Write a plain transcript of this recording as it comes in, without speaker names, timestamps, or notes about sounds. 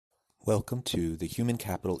Welcome to the Human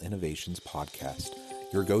Capital Innovations Podcast,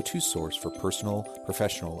 your go-to source for personal,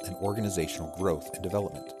 professional, and organizational growth and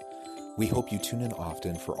development. We hope you tune in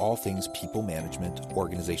often for all things people management,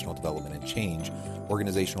 organizational development and change,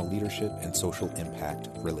 organizational leadership, and social impact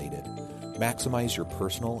related. Maximize your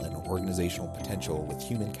personal and organizational potential with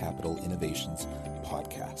Human Capital Innovations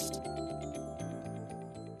Podcast.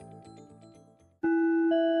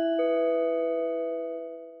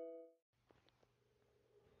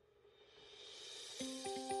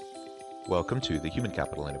 Welcome to the Human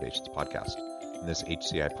Capital Innovations Podcast. In this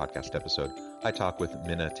HCI podcast episode, I talk with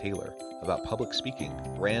Minna Taylor about public speaking,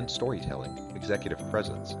 brand storytelling, executive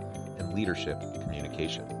presence, and leadership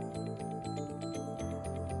communication.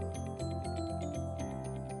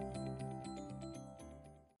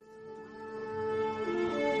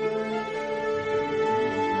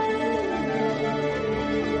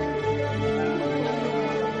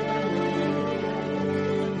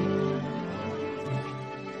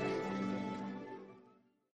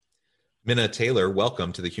 Minna Taylor,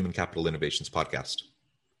 welcome to the Human Capital Innovations Podcast.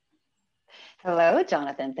 Hello,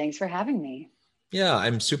 Jonathan. Thanks for having me. Yeah,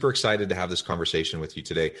 I'm super excited to have this conversation with you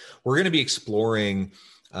today. We're going to be exploring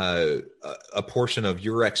a portion of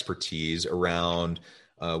your expertise around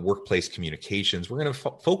workplace communications. We're going to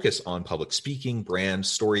focus on public speaking, brand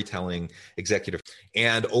storytelling, executive,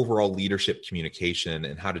 and overall leadership communication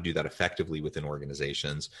and how to do that effectively within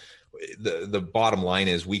organizations. The bottom line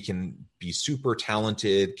is we can be super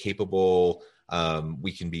talented, capable,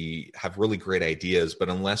 we can have really great ideas, but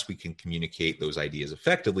unless we can communicate those ideas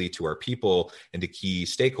effectively to our people and to key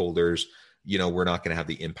stakeholders, we're not going to have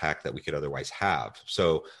the impact that we could otherwise have.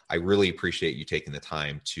 So I really appreciate you taking the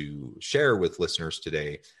time to share with listeners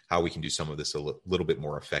today how we can do some of this a little bit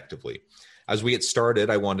more effectively. As we get started,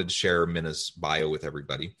 I wanted to share Minna's bio with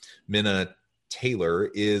everybody. Minna Taylor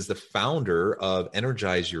is the founder of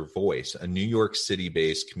Energize Your Voice, a New York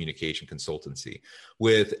City-based communication consultancy.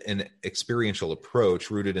 With an experiential approach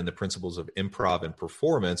rooted in the principles of improv and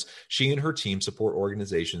performance, she and her team support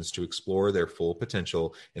organizations to explore their full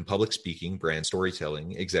potential in public speaking, brand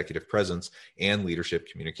storytelling, executive presence, and leadership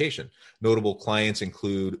communication. Notable clients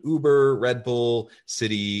include Uber, Red Bull,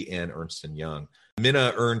 Citi, and Ernst & Young.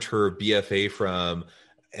 Minna earned her BFA from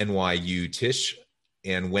NYU Tisch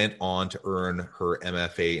and went on to earn her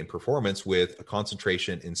MFA in performance with a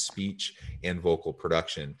concentration in speech and vocal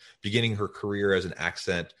production. Beginning her career as an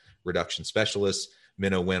accent reduction specialist,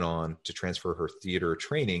 Minna went on to transfer her theater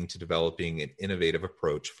training to developing an innovative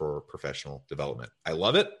approach for professional development. I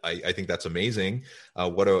love it. I think that's amazing.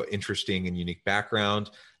 What an interesting and unique background.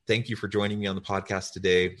 Thank you for joining me on the podcast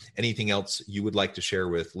today. Anything else you would like to share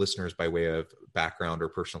with listeners by way of background or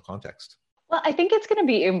personal context? Well, I think it's going to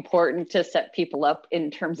be important to set people up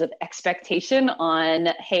in terms of expectation on,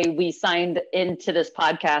 hey, we signed into this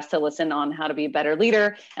podcast to listen on how to be a better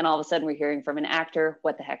leader, and all of a sudden we're hearing from an actor.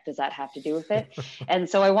 What the heck does that have to do with it? And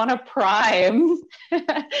so I want to prime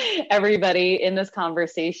everybody in this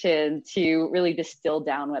conversation to really distill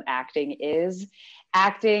down what acting is.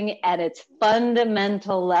 Acting at its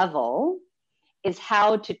fundamental level is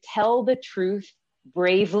how to tell the truth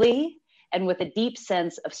bravely and with a deep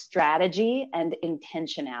sense of strategy and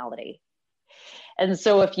intentionality. And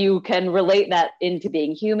so if you can relate that into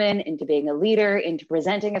being human, into being a leader, into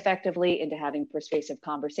presenting effectively, into having persuasive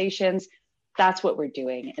conversations, that's what we're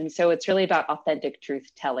doing. And so it's really about authentic truth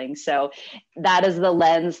telling. So that is the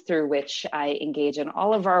lens through which I engage in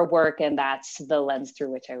all of our work, and that's the lens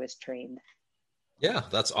through which I was trained. Yeah,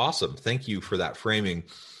 that's awesome. Thank you for that framing.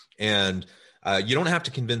 And you don't have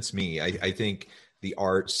to convince me. I think the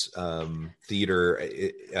arts, theater,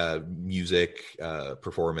 music,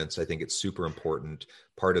 performance, I think it's super important,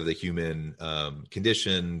 part of the human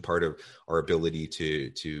condition, part of our ability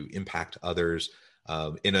to impact others.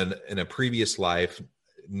 In a previous life,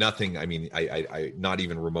 nothing, I not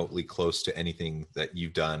even remotely close to anything that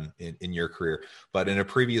you've done in your career, but in a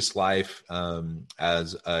previous life,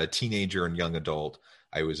 as a teenager and young adult,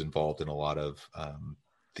 I was involved in a lot of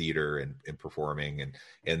theater and performing,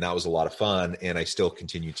 and that was a lot of fun. And I still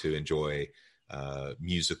continue to enjoy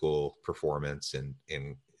musical performance and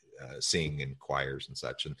sing in choirs and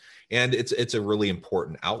such. And it's a really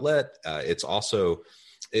important outlet. It's also,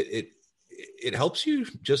 it helps you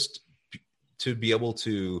just to be able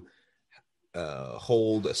to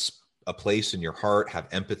hold a place in your heart, have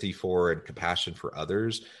empathy for and compassion for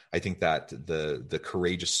others. I think that the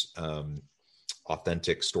courageous,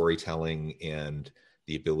 authentic storytelling and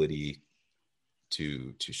the ability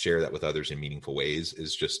to share that with others in meaningful ways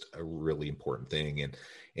is just a really important thing.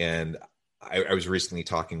 And I was recently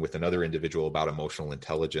talking with another individual about emotional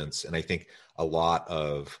intelligence. And I think a lot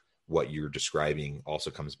of what you're describing also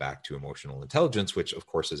comes back to emotional intelligence, which of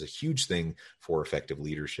course is a huge thing for effective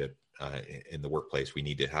leadership in the workplace. We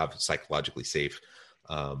need to have psychologically safe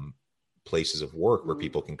places of work where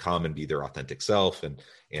people can come and be their authentic self and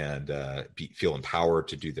feel empowered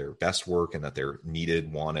to do their best work, and that they're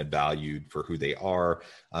needed, wanted, valued for who they are.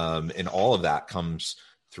 And all of that comes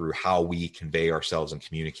through how we convey ourselves and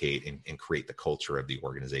communicate and create the culture of the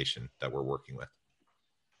organization that we're working with.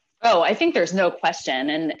 Oh, I think there's no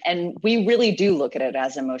question. And we really do look at it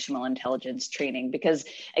as emotional intelligence training, because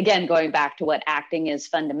again, going back to what acting is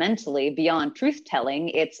fundamentally, beyond truth telling,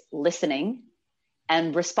 it's listening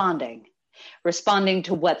and responding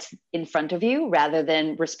to what's in front of you rather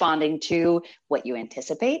than responding to what you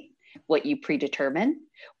anticipate, what you predetermine,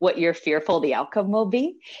 what you're fearful the outcome will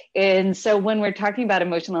be. And so when we're talking about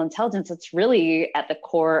emotional intelligence, it's really at the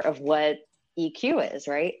core of what EQ is,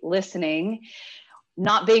 right? Listening,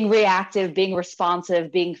 not being reactive, being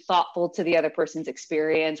responsive, being thoughtful to the other person's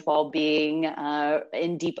experience while being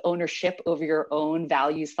in deep ownership over your own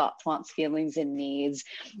values, thoughts, wants, feelings, and needs.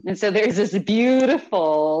 And so there's this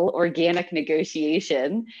beautiful organic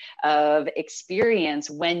negotiation of experience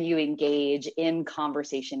when you engage in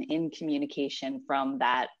conversation, in communication from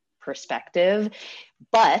that perspective.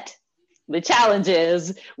 But the challenge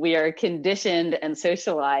is we are conditioned and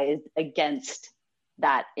socialized against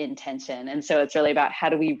that intention. And so it's really about how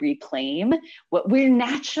do we reclaim what we're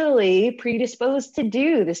naturally predisposed to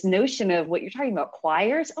do? This notion of what you're talking about,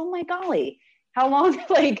 choirs. Oh my golly, how long,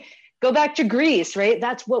 like go back to Greece, right?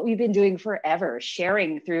 That's what we've been doing forever,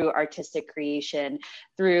 sharing through artistic creation,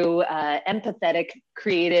 through empathetic,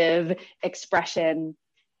 creative expression.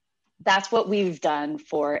 That's what we've done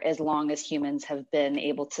for as long as humans have been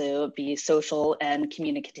able to be social and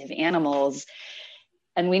communicative animals.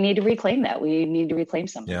 And we need to reclaim that. We need to reclaim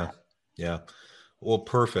some of that. Yeah. Well,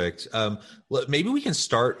 perfect. Maybe we can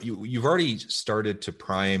start. You've already started to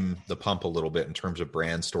prime the pump a little bit in terms of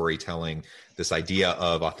brand storytelling, this idea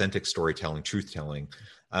of authentic storytelling, truth telling.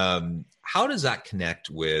 How does that connect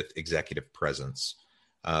with executive presence?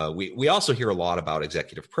 We also hear a lot about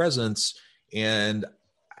executive presence, and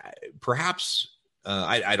perhaps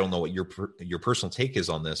I don't know what your personal take is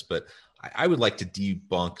on this, but I would like to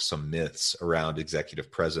debunk some myths around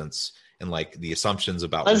executive presence and like the assumptions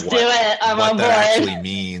about what that actually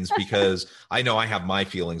means, because I know I have my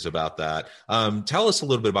feelings about that. Tell us a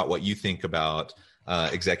little bit about what you think about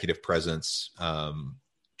executive presence,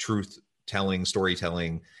 truth telling,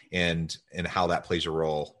 storytelling, and how that plays a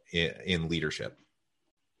role in leadership.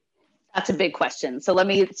 That's a big question. So let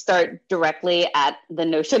me start directly at the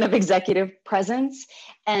notion of executive presence.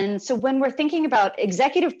 And so when we're thinking about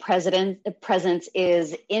executive presence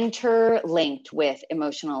is interlinked with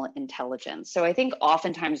emotional intelligence. So I think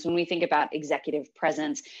oftentimes when we think about executive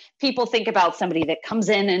presence, people think about somebody that comes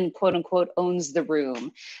in and quote unquote owns the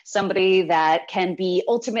room, somebody that can be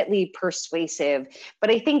ultimately persuasive.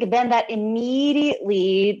 But I think then that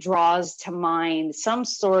immediately draws to mind some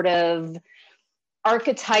sort of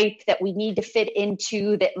archetype that we need to fit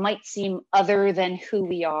into that might seem other than who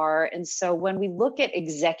we are. And so when we look at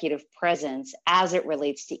executive presence as it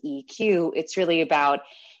relates to EQ, it's really about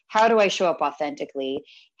how do I show up authentically?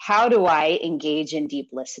 How do I engage in deep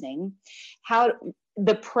listening? How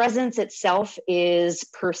the presence itself is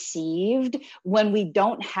perceived when we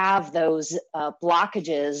don't have those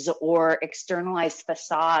blockages or externalized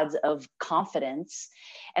facades of confidence.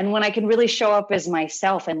 And when I can really show up as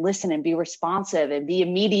myself and listen and be responsive and be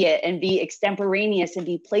immediate and be extemporaneous and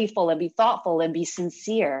be playful and be thoughtful and be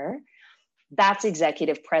sincere, that's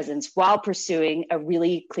executive presence while pursuing a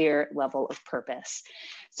really clear level of purpose.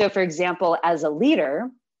 So for example, as a leader,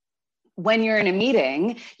 when you're in a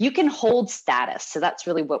meeting, you can hold status. So that's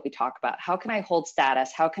really what we talk about. How can I hold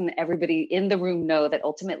status? How can everybody in the room know that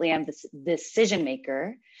ultimately I'm the decision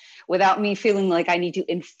maker without me feeling like I need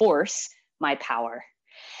to enforce my power?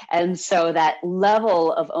 And so that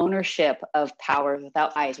level of ownership of power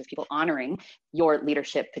without eyes, with people honoring your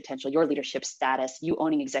leadership potential, your leadership status, you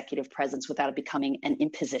owning executive presence without it becoming an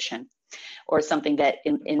imposition or something that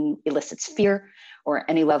elicits fear or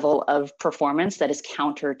any level of performance that is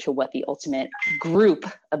counter to what the ultimate group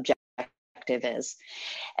objective is.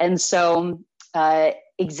 And so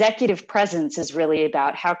executive presence is really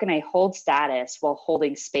about how can I hold status while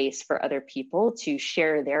holding space for other people to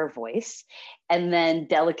share their voice and then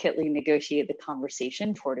delicately negotiate the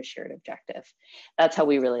conversation toward a shared objective. That's how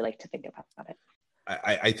we really like to think about it.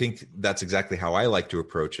 I think that's exactly how I like to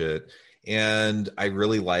approach it. And I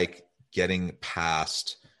really like getting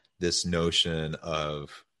past this notion of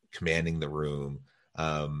commanding the room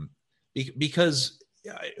because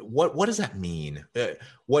what does that mean?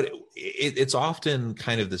 It's often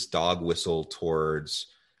kind of this dog whistle towards,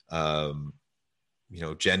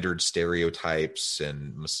 gendered stereotypes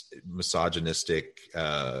and misogynistic,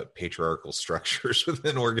 patriarchal structures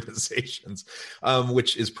within organizations,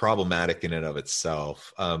 which is problematic in and of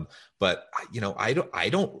itself. But I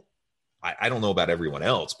don't know about everyone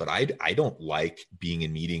else, but I don't like being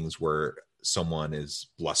in meetings where someone is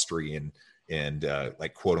blustery and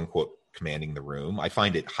like quote unquote commanding the room. I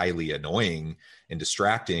find it highly annoying and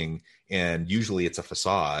distracting. And usually it's a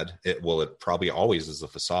facade. It probably always is a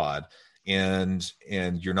facade. And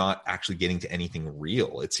you're not actually getting to anything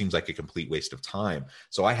real. It seems like a complete waste of time.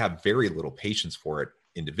 So I have very little patience for it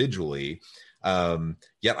individually.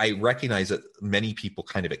 Yet I recognize that many people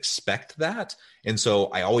kind of expect that. And so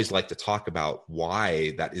I always like to talk about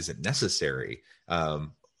why that isn't necessary.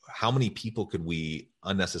 How many people could we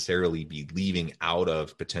unnecessarily be leaving out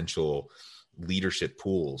of potential leadership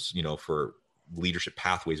pools, for leadership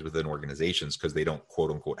pathways within organizations because they don't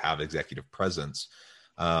quote unquote have executive presence?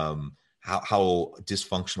 How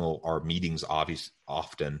dysfunctional are meetings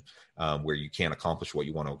often where you can't accomplish what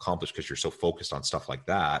you want to accomplish because you're so focused on stuff like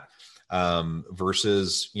that,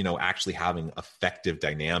 versus, actually having effective,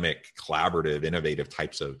 dynamic, collaborative, innovative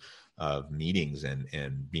types of meetings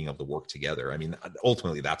and being able to work together. I mean,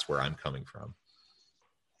 ultimately, that's where I'm coming from.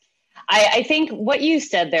 I think what you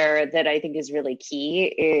said there that I think is really key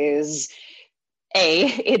is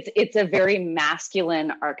it's a very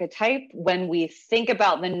masculine archetype when we think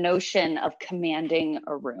about the notion of commanding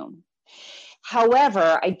a room.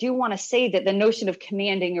 However, I do want to say that the notion of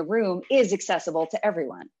commanding a room is accessible to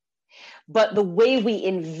everyone. But the way we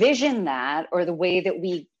envision that, or the way that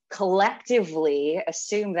we collectively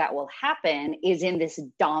assume that will happen, is in this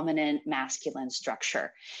dominant masculine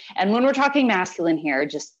structure. And when we're talking masculine here,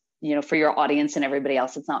 just for your audience and everybody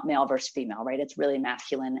else, it's not male versus female, right? It's really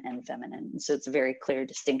masculine and feminine. So it's a very clear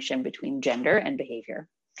distinction between gender and behavior.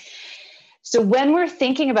 So when we're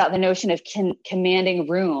thinking about the notion of commanding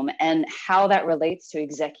room and how that relates to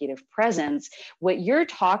executive presence, what you're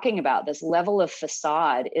talking about, this level of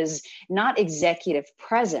facade, is not executive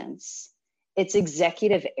presence, it's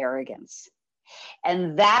executive arrogance.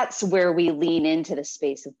 And that's where we lean into the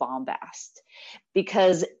space of bombast,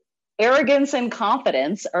 because arrogance and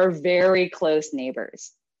confidence are very close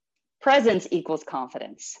neighbors. Presence equals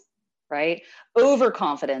confidence, right?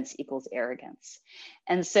 Overconfidence equals arrogance.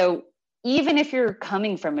 And so even if you're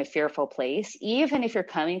coming from a fearful place, even if you're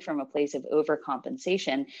coming from a place of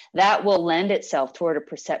overcompensation, that will lend itself toward a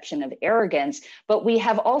perception of arrogance. But we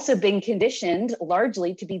have also been conditioned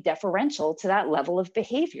largely to be deferential to that level of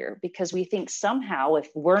behavior, because we think somehow if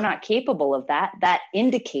we're not capable of that, that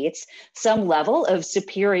indicates some level of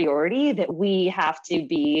superiority that we have to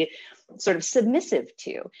be sort of submissive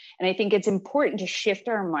to. And I think it's important to shift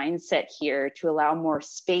our mindset here to allow more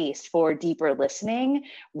space for deeper listening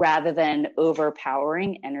rather than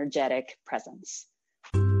overpowering energetic presence.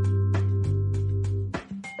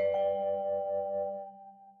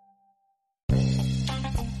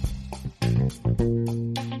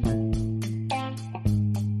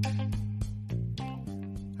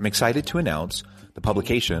 I'm excited to announce the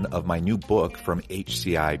publication of my new book from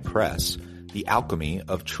HCI Press, The Alchemy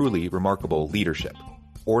of Truly Remarkable Leadership: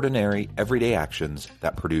 Ordinary, Everyday Actions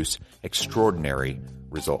that Produce Extraordinary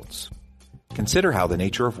Results. Consider how the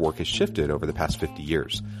nature of work has shifted over the past 50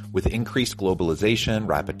 years. With increased globalization,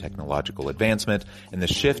 rapid technological advancement, and the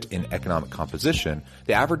shift in economic composition,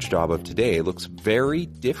 the average job of today looks very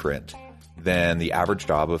different than the average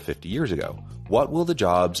job of 50 years ago. What will the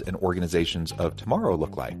jobs and organizations of tomorrow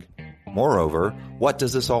look like? Moreover, what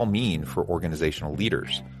does this all mean for organizational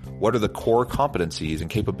leaders? What are the core competencies and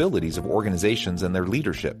capabilities of organizations and their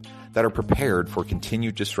leadership that are prepared for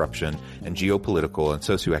continued disruption and geopolitical and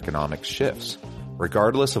socioeconomic shifts?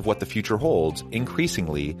 Regardless of what the future holds,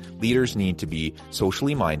 increasingly, leaders need to be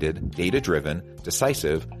socially minded, data-driven,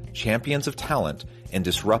 decisive, champions of talent, and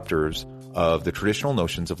disruptors of the traditional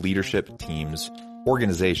notions of leadership, teams,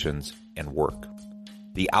 organizations, and work.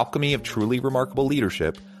 The Alchemy of Truly Remarkable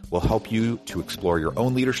Leadership will help you to explore your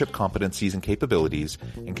own leadership competencies and capabilities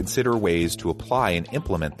and consider ways to apply and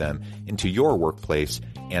implement them into your workplace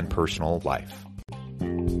and personal life.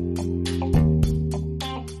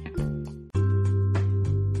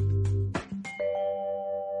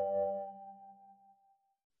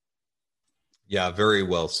 Yeah, very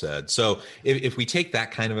well said. So if we take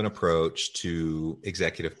that kind of an approach to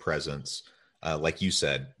executive presence, like you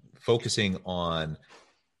said, focusing on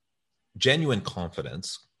genuine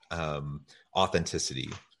confidence, authenticity,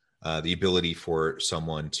 the ability for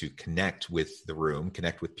someone to connect with the room,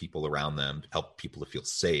 connect with people around them, help people to feel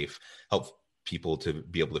safe, help people to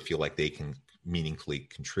be able to feel like they can meaningfully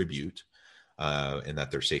contribute, and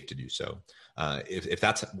that they're safe to do so. If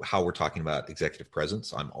that's how we're talking about executive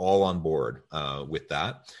presence, I'm all on board with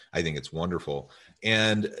that. I think it's wonderful.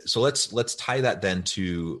 And so let's tie that then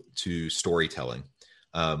to storytelling.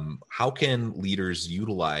 How can leaders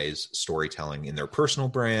utilize storytelling in their personal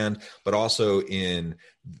brand, but also in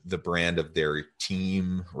the brand of their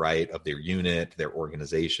team, right? Of their unit, their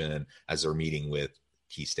organization, as they're meeting with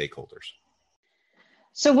key stakeholders?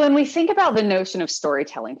 So when we think about the notion of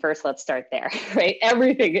storytelling, first, let's start there, right?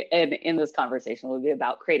 Everything in this conversation will be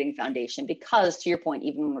about creating foundation, because to your point,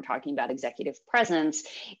 even when we're talking about executive presence,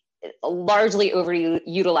 largely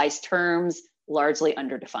overutilized terms, largely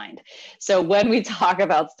underdefined. So when we talk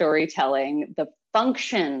about storytelling, the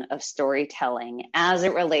function of storytelling as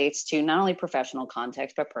it relates to not only professional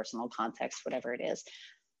context, but personal context, whatever it is,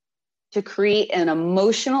 to create an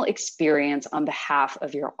emotional experience on behalf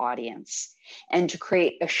of your audience and to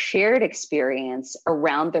create a shared experience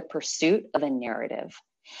around the pursuit of a narrative.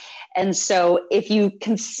 And so if you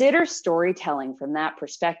consider storytelling from that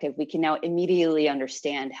perspective, we can now immediately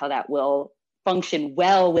understand how that will function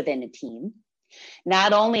well within a team.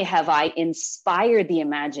 Not only have I inspired the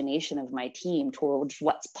imagination of my team towards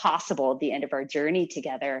what's possible at the end of our journey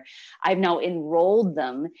together, I've now enrolled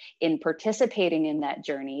them in participating in that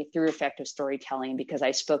journey through effective storytelling, because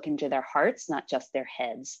I've spoken to their hearts, not just their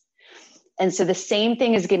heads. And so the same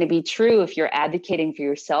thing is going to be true if you're advocating for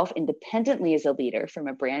yourself independently as a leader from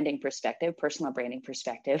a branding perspective, personal branding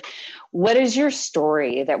perspective. What is your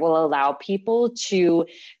story that will allow people to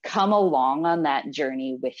come along on that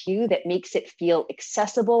journey with you, that makes it feel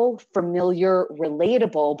accessible, familiar,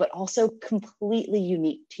 relatable, but also completely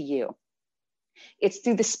unique to you? It's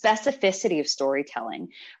through the specificity of storytelling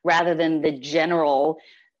rather than the general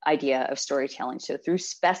idea of storytelling. So through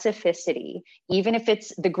specificity, even if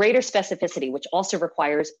it's the greater specificity, which also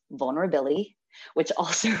requires vulnerability, which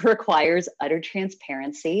also requires utter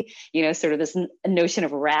transparency, sort of this notion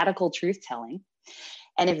of radical truth telling.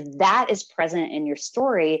 And if that is present in your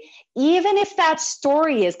story, even if that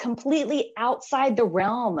story is completely outside the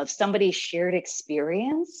realm of somebody's shared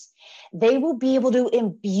experience, they will be able to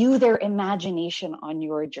imbue their imagination on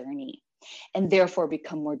your journey and therefore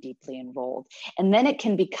become more deeply enrolled. And then it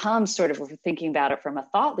can become sort of, if we're thinking about it from a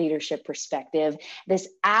thought leadership perspective, this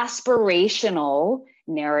aspirational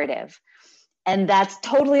narrative. And that's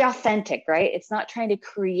totally authentic, right? It's not trying to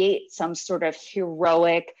create some sort of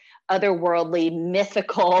heroic, otherworldly,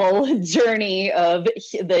 mythical journey of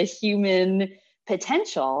the human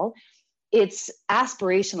potential. It's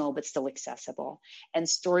aspirational, but still accessible. And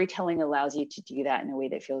storytelling allows you to do that in a way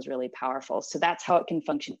that feels really powerful. So that's how it can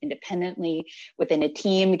function independently within a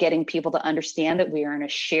team, getting people to understand that we are in a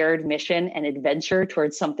shared mission and adventure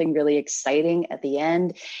towards something really exciting at the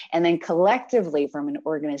end. And then collectively from an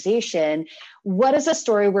organization, what is a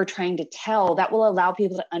story we're trying to tell that will allow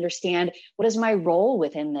people to understand, what is my role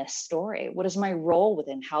within this story? What is my role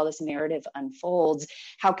within how this narrative unfolds?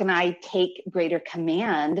 How can I take greater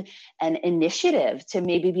command and initiative to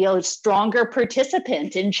maybe be a stronger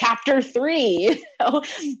participant in chapter 3? All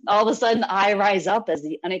of a sudden, I rise up as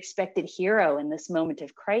the unexpected hero in this moment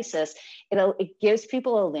of crisis. It gives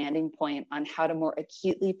people a landing point on how to more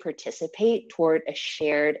acutely participate toward a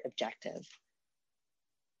shared objective.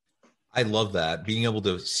 I love that. Being able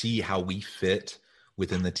to see how we fit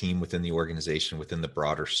within the team, within the organization, within the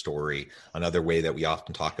broader story. Another way that we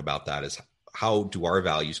often talk about that is, how do our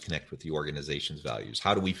values connect with the organization's values?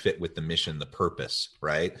 How do we fit with the mission, the purpose,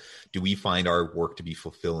 right? Do we find our work to be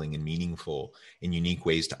fulfilling and meaningful in unique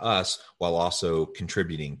ways to us, while also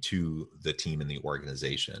contributing to the team and the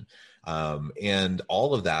organization? And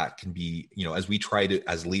all of that can be, as we try to,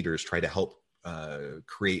 as leaders, try to help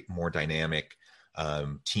create more dynamic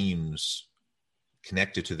teams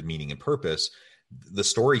connected to the meaning and purpose. The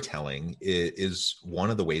storytelling is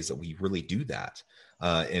one of the ways that we really do that.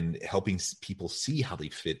 And helping people see how they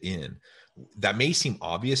fit in. That may seem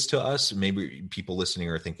obvious to us. Maybe people listening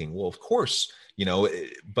are thinking, well, of course,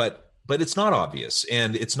 but it's not obvious,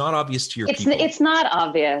 and it's not obvious to your people. It's not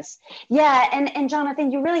obvious. Yeah. And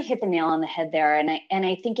Jonathan, you really hit the nail on the head there. And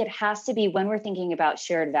I think it has to be, when we're thinking about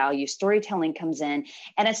shared value, storytelling comes in,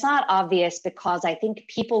 and it's not obvious because I think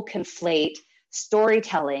people conflate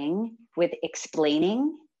storytelling with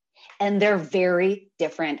explaining, and they're very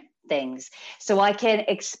different things. So I can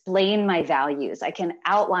explain my values. I can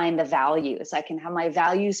outline the values. I can have my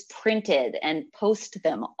values printed and post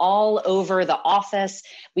them all over the office.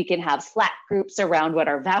 We can have Slack groups around what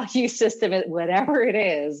our value system is, whatever it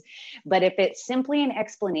is. But if it's simply an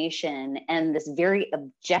explanation and this very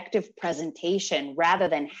objective presentation, rather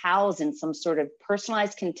than housed in some sort of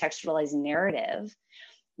personalized, contextualized narrative,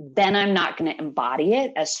 then I'm not going to embody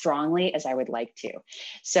it as strongly as I would like to.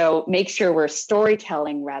 So make sure we're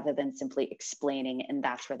storytelling rather than simply explaining, and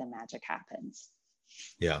that's where the magic happens.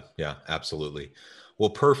 Yeah, absolutely. Well,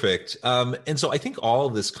 perfect. And so I think all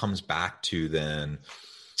of this comes back to then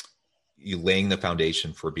you laying the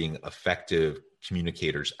foundation for being effective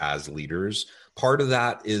communicators as leaders. Part of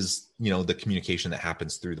that is, the communication that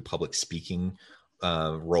happens through the public speaking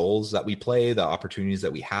roles that we play, the opportunities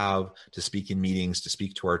that we have to speak in meetings, to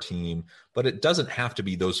speak to our team, but it doesn't have to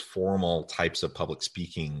be those formal types of public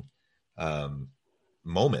speaking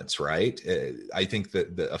moments, right? I think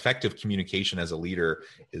that the effective communication as a leader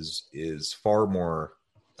is far more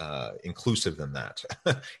inclusive than that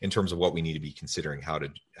in terms of what we need to be considering how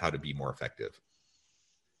to be more effective.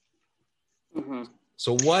 Mm-hmm.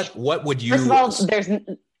 So what would you? First of all, there's.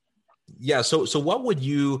 Yeah. So what would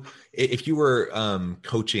you, if you were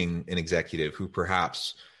coaching an executive who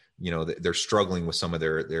perhaps, they're struggling with some of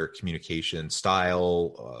their communication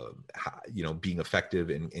style, being effective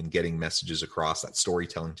in getting messages across, that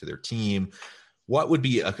storytelling to their team, what would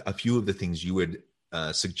be a few of the things you would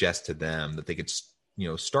suggest to them that they could,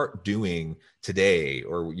 start doing today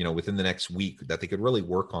or, within the next week that they could really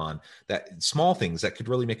work on, that small things that could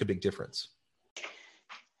really make a big difference?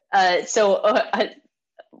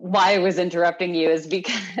 Why I was interrupting you is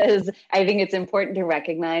because I think it's important to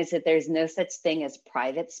recognize that there's no such thing as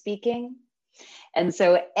private speaking. And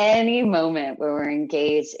so any moment where we're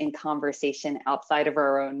engaged in conversation outside of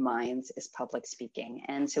our own minds is public speaking.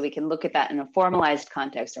 And so we can look at that in a formalized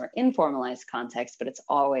context or informalized context, but it's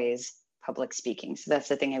always public speaking. So that's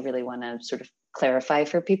the thing I really want to sort of clarify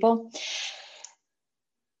for people.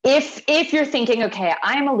 If you're thinking, okay,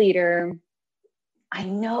 I'm a leader, I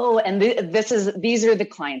know, and these are the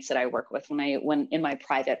clients that I work with when in my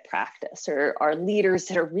private practice, or are leaders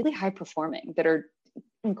that are really high performing, that are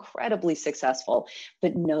incredibly successful,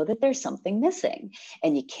 but know that there's something missing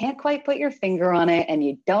and you can't quite put your finger on it and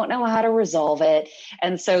you don't know how to resolve it.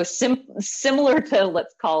 And so similar to,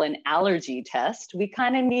 let's call an allergy test, we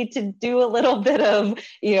kind of need to do a little bit of,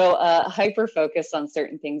 hyper focus on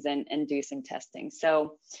certain things and do some testing.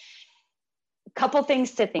 So couple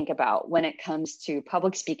things to think about when it comes to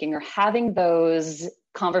public speaking or having those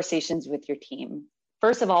conversations with your team.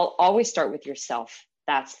 First of all, always start with yourself.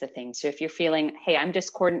 That's the thing. So if you're feeling, hey, I'm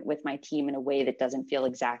discordant with my team in a way that doesn't feel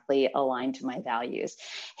exactly aligned to my values.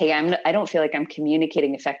 Hey, I don't feel like I'm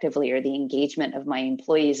communicating effectively, or the engagement of my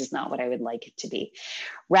employees is not what I would like it to be.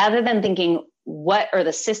 Rather than thinking, what are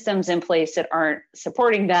the systems in place that aren't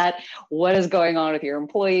supporting that? What is going on with your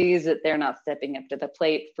employees that they're not stepping up to the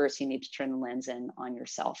plate? First, you need to turn the lens in on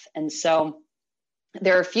yourself. And so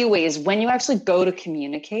there are a few ways when you actually go to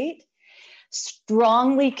communicate,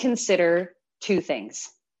 strongly consider two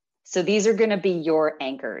things. So these are going to be your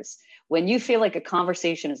anchors. When you feel like a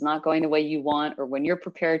conversation is not going the way you want, or when you're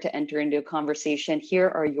prepared to enter into a conversation, here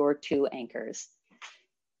are your two anchors.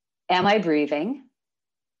 Am I breathing?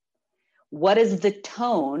 What is the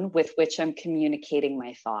tone with which I'm communicating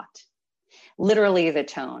my thought? Literally the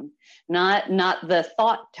tone, not the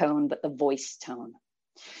thought tone, but the voice tone.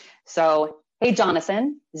 So, hey,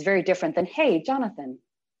 Jonathan is very different than, hey, Jonathan.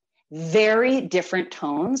 Very different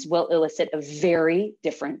tones will elicit a very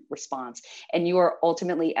different response. And you are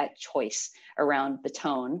ultimately at choice around the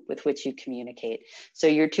tone with which you communicate. So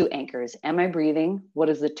your two anchors, am I breathing? What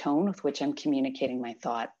is the tone with which I'm communicating my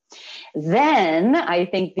thought? Then I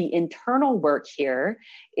think the internal work here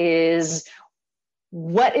is,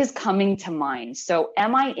 what is coming to mind? So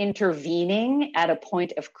am I intervening at a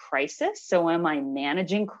point of crisis? So am I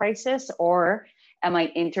managing crisis, or am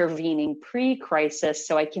I intervening pre-crisis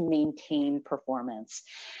so I can maintain performance?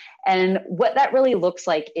 And what that really looks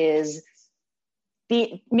like is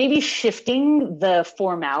maybe shifting the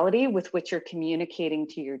formality with which you're communicating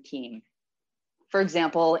to your team. For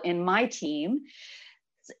example, in my team,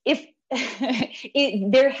 if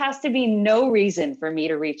there has to be no reason for me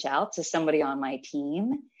to reach out to somebody on my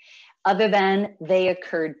team other than they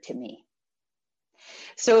occurred to me.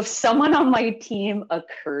 So if someone on my team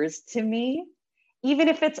occurs to me, even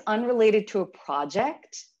if it's unrelated to a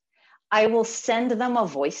project, I will send them a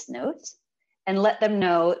voice note and let them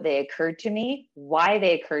know they occurred to me, why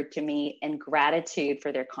they occurred to me, and gratitude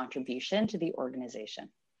for their contribution to the organization.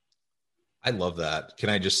 I love that. Can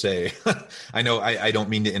I just say, I know I don't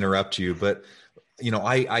mean to interrupt you, but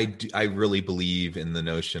I really believe in the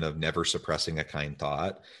notion of never suppressing a kind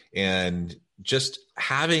thought, and just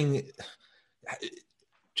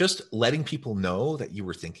letting people know that you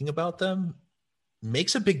were thinking about them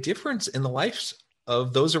makes a big difference in the lives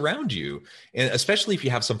of those around you. And especially if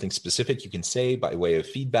you have something specific you can say by way of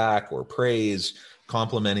feedback or praise,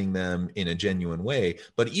 complimenting them in a genuine way.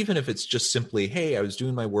 But even if it's just simply, hey, I was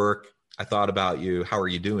doing my work, I thought about you, how are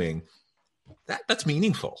you doing? That's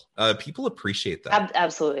meaningful. People appreciate that.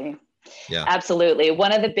 Absolutely. Yeah. Absolutely.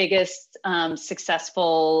 One of the biggest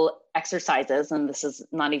successful exercises, and this is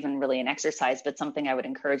not even really an exercise, but something I would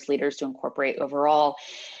encourage leaders to incorporate overall,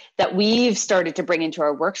 that we've started to bring into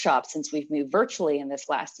our workshops since we've moved virtually in this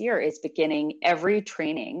last year, is beginning every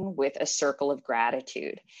training with a circle of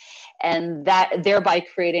gratitude, and that thereby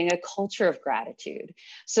creating a culture of gratitude.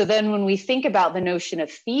 So then when we think about the notion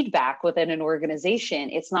of feedback within an organization,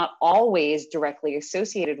 it's not always directly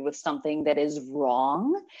associated with something that is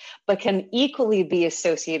wrong, but can equally be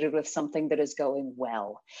associated with something that is going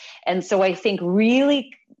well. And so I think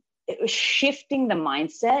really shifting the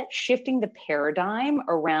mindset, shifting the paradigm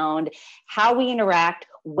around how we interact,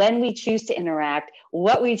 when we choose to interact,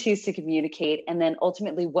 what we choose to communicate, and then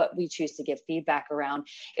ultimately what we choose to give feedback around.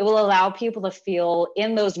 It will allow people to feel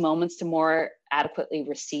in those moments to more adequately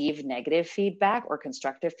receive negative feedback or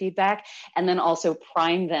constructive feedback, and then also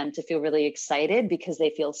prime them to feel really excited because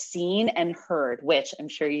they feel seen and heard, which I'm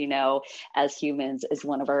sure you know as humans is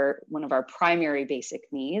one of our primary basic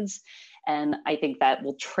needs. And I think that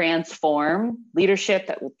will transform leadership,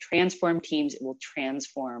 that will transform teams, it will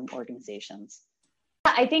transform organizations.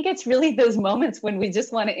 I think it's really those moments when we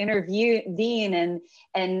just want to intervene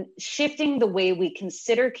and shifting the way we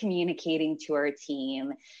consider communicating to our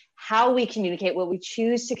team, how we communicate, what we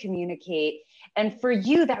choose to communicate. And for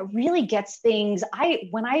you, that really gets things.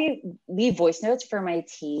 When I leave voice notes for my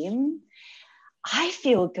team, I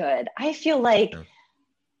feel good. I feel like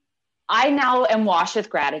I now am washed with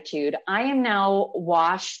gratitude. I am now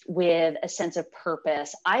washed with a sense of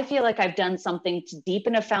purpose. I feel like I've done something to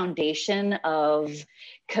deepen a foundation of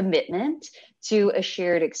commitment to a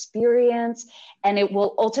shared experience. And it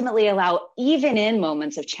will ultimately allow, even in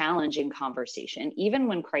moments of challenging conversation, even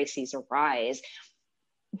when crises arise,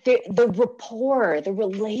 the rapport, the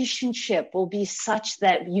relationship will be such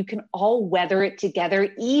that you can all weather it together,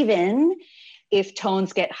 even if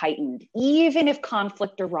tones get heightened, even if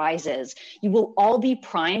conflict arises. You will all be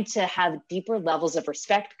primed to have deeper levels of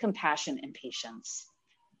respect, compassion, and patience.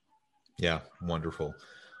 Yeah, wonderful.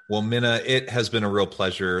 Well, Minna, it has been a real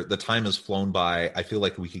pleasure. The time has flown by. I feel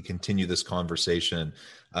like we could continue this conversation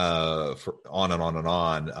for on and on and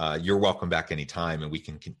on. You're welcome back anytime, and we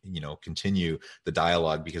can continue the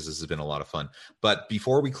dialogue because this has been a lot of fun. But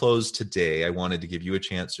before we close today, I wanted to give you a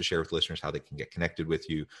chance to share with listeners how they can get connected with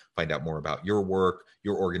you, find out more about your work,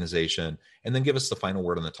 your organization, and then give us the final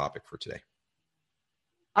word on the topic for today.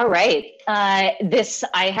 All right.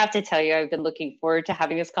 I have to tell you, I've been looking forward to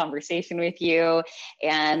having this conversation with you,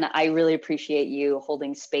 and I really appreciate you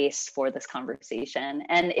holding space for this conversation.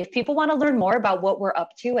 And if people want to learn more about what we're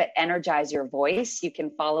up to at Energize Your Voice, you can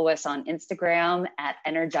follow us on Instagram at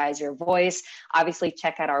Energize Your Voice. Obviously,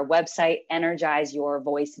 check out our website,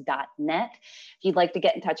 energizeyourvoice.net. If you'd like to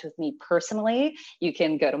get in touch with me personally, you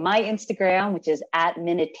can go to my Instagram, which is at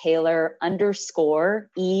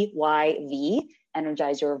 @MinnaTaylor_EYV.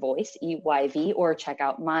 Energize Your Voice, EYV, or check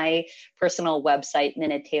out my personal website,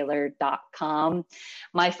 minnataylor.com.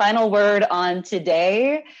 My final word on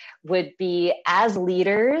today would be, as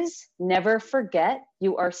leaders, never forget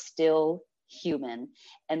you are still human.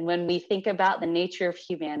 And when we think about the nature of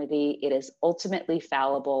humanity, it is ultimately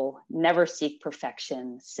fallible. Never seek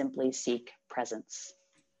perfection, simply seek presence.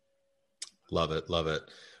 Love it. Love it.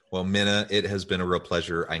 Well, Minna, it has been a real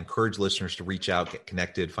pleasure. I encourage listeners to reach out, get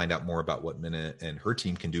connected, find out more about what Minna and her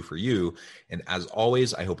team can do for you. And as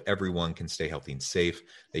always, I hope everyone can stay healthy and safe,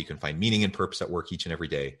 that you can find meaning and purpose at work each and every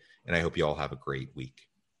day. And I hope you all have a great week.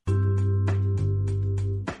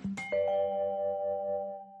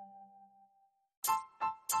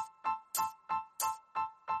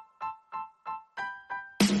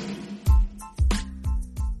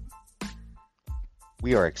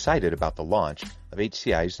 We are excited about the launch of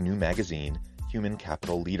HCI's new magazine, Human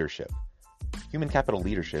Capital Leadership. Human Capital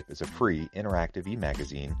Leadership is a free, interactive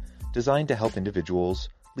e-magazine designed to help individuals,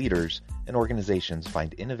 leaders, and organizations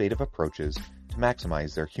find innovative approaches to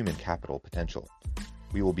maximize their human capital potential.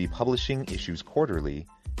 We will be publishing issues quarterly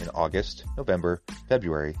in August, November,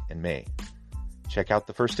 February, and May. Check out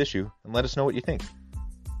the first issue and let us know what you think.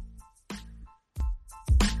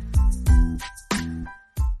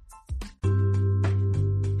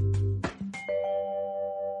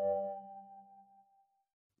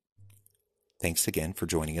 Thanks again for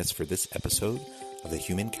joining us for this episode of the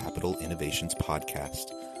Human Capital Innovations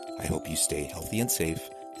Podcast. I hope you stay healthy and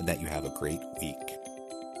safe and that you have a great week.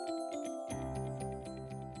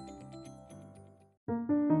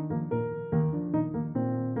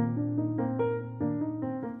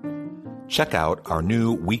 Check out our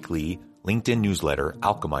new weekly LinkedIn newsletter,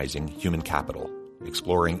 Alchemizing Human Capital,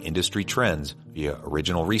 exploring industry trends via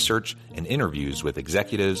original research and interviews with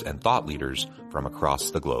executives and thought leaders from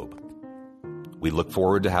across the globe. We look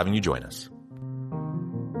forward to having you join us.